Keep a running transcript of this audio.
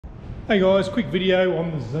Hey guys, quick video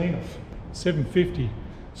on the Zenith 750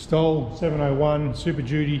 Stoll 701 Super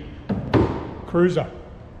Duty Cruiser.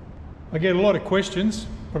 I get a lot of questions,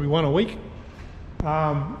 probably one a week.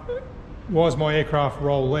 Why does my aircraft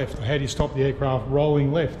roll left? How do you stop the aircraft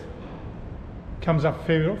rolling left? Comes up a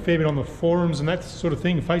fair bit on the forums and that sort of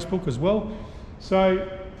thing, Facebook as well. So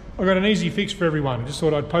I've got an easy fix for everyone. Just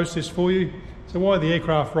thought I'd post this for you. So why the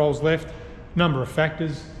aircraft rolls left, number of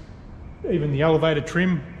factors. Even the elevator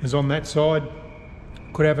trim is on that side,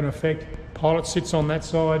 could have an effect. Pilot sits on that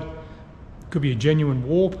side, could be a genuine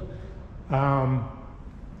warp. The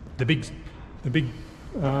big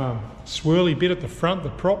swirly bit at the front,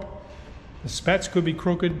 the prop, the spats could be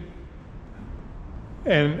crooked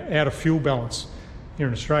and out of fuel balance. Here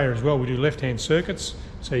in Australia as well, we do left-hand circuits,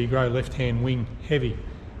 so you grow left-hand wing heavy.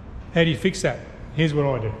 How do you fix that? Here's what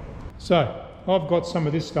I do. So I've got some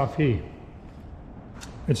of this stuff here.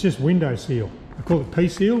 It's just window seal. I call it P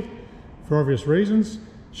seal for obvious reasons.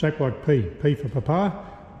 Shaped like P. P for Papa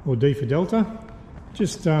or D for Delta.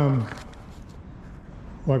 Just like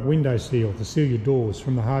window seal to seal your doors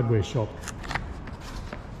from the hardware shop.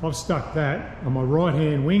 I've stuck that on my right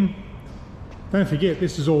hand wing. Don't forget,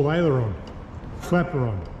 this is all aileron,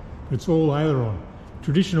 flaperon. It's all aileron.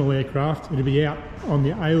 Traditional aircraft, it'll be out on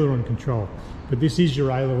the aileron control, but this is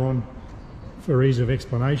your aileron for ease of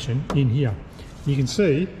explanation in here. You can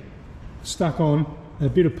see stuck on a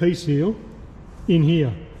bit of P seal in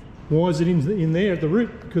here. Why is it in there at the root?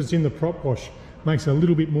 Because it's in the prop wash. Makes it a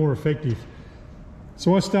little bit more effective.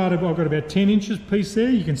 So I've got about 10 inches piece there.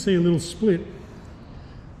 You can see a little split.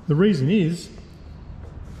 The reason is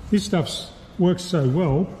this stuff works so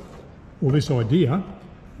well, or this idea.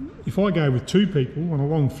 If I go with two people on a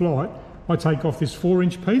long flight, I take off this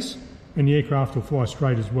 4-inch piece and the aircraft will fly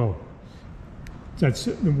straight as well.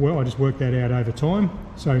 Well, I just worked that out over time.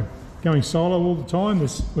 So going solo all the time,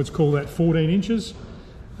 let's call that 14 inches.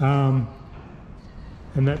 And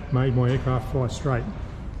that made my aircraft fly straight.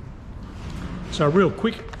 So a real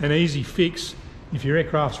quick and easy fix if your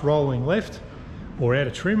aircraft's rolling left or out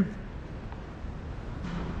of trim.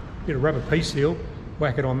 Bit of rubber P seal,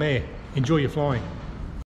 whack it on there. Enjoy your flying.